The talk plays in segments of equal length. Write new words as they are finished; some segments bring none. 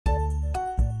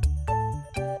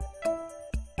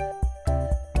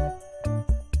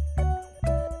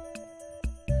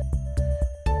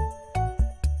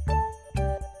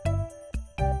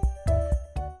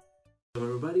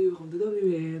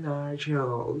our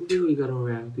channel. Today we're gonna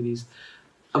react to this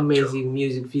amazing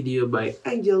music video by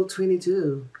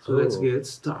ANGEL22. So let's get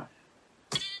started.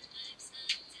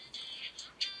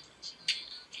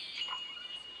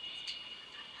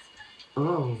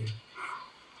 Oh.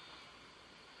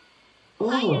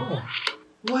 Oh.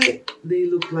 Why they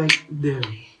look like them?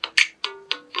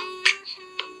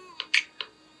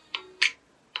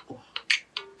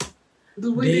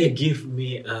 The way they give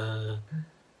me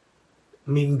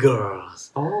Mean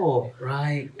Girls. Oh,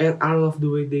 right. And I love the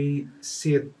way they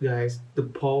sit, guys. The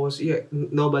pose. Yeah,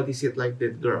 nobody sit like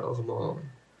that girl. Come on.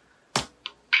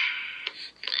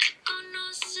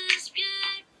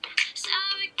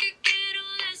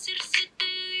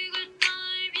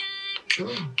 Oh.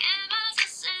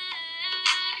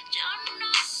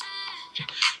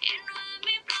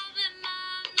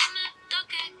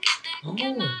 Oh.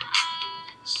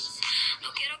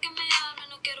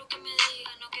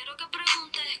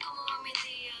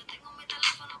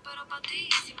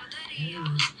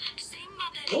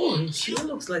 Oh, she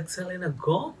looks like Selena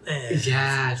Gomez.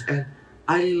 Yes, and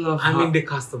I love. I mean the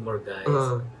customer,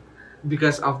 guys.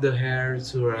 Because of the hair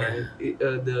too, right?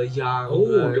 Yeah. The young.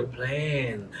 Oh, the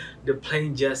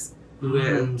plane just.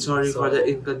 Sorry for the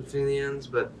inconvenience,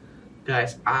 but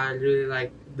guys, I really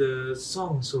like the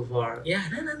song so far. Yeah,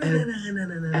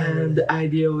 and the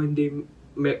idea when they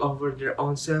make over their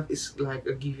own self is like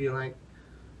a giving like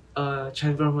a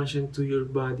transformation to your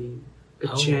body, a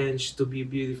change to be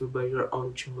beautiful by your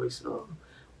own choice. Oh,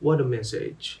 what a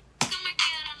message!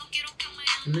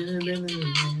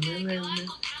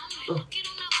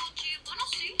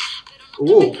 Oh.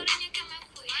 Oh.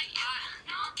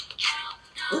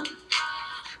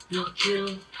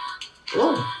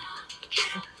 Oh.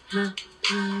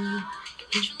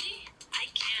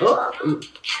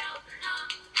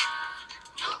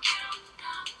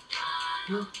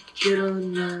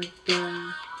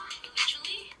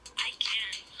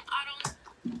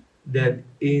 That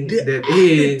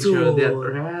intro, that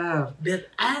rap, that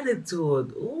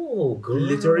attitude. Oh, girl.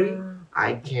 Literally,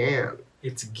 I can.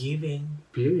 It's giving.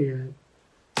 Period.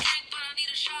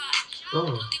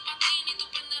 Oh.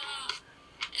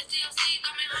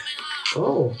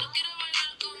 Oh.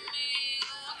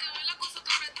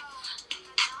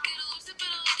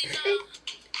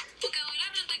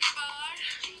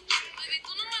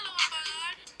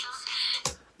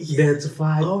 That's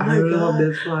vibe. Oh I love God.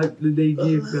 that vibe that they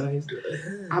give, guys.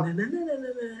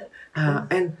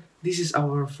 And this is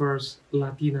our first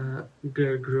Latina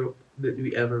girl group that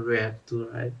we ever react to,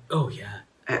 right? Oh yeah.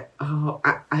 I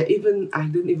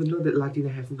didn't even know that Latina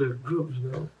have girl groups, you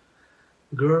know.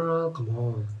 Girl, come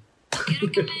on.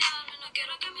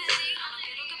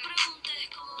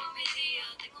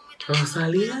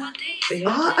 Rosalia?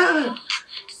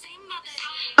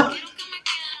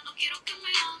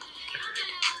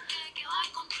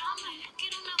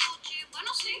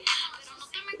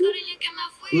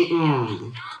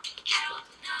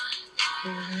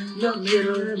 No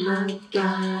quiero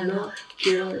nada, no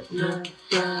quiero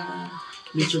nada.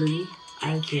 Literally,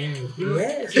 I can.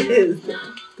 Yes.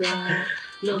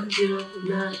 No quiero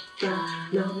nada,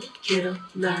 no quiero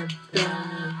nada.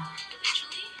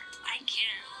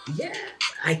 Yeah,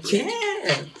 I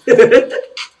can.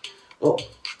 Oh.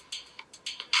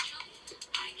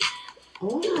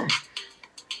 Oh.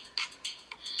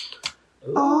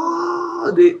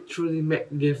 Oh, they truly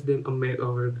gave them a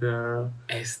makeover, girl.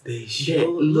 As they should.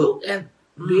 Look at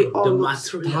they all the look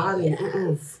material. stunning.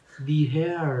 Yes. The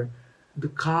hair, the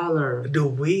color, the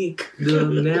wig, the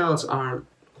nails are.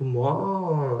 Come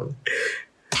on.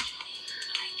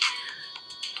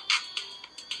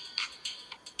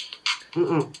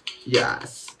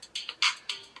 Yes.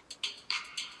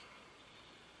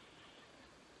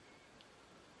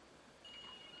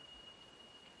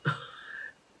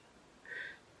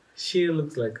 She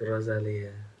looks like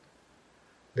Rosalia.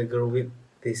 The girl with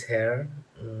this hair.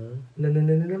 That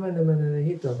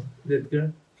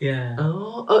girl? Yeah.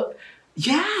 Oh,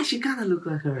 yeah, she kind of look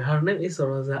like her. Her name is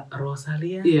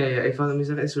Rosalia? Yeah, if I'm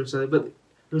mistaken, it's Rosalia. But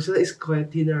Rosalia is quite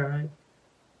thinner, right?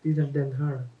 Thinner than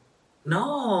her.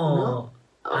 No.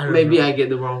 Maybe I get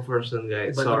the wrong person,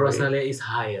 guys. But sorry. Rosalia is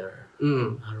higher.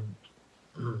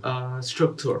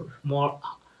 Structure. More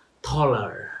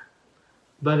taller.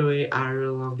 By the way, I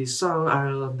really love this song. I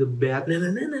really love the bad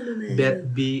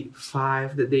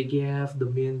B5 that they gave, the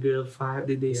Mean Girl 5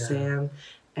 that they sang,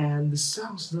 and the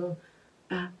songs though.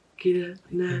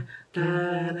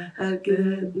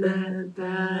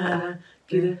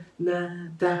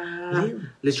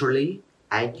 Literally,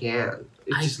 I can.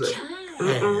 It's just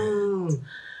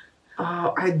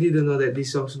oh, I didn't know that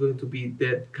this song's going to be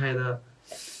that kind of.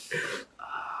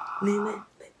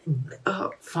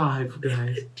 5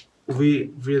 guys.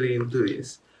 We really into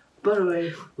this. By the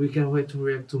way, we can wait to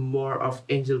react to more of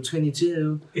Angel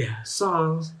 22 Yeah.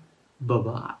 songs. Bye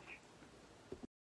bye.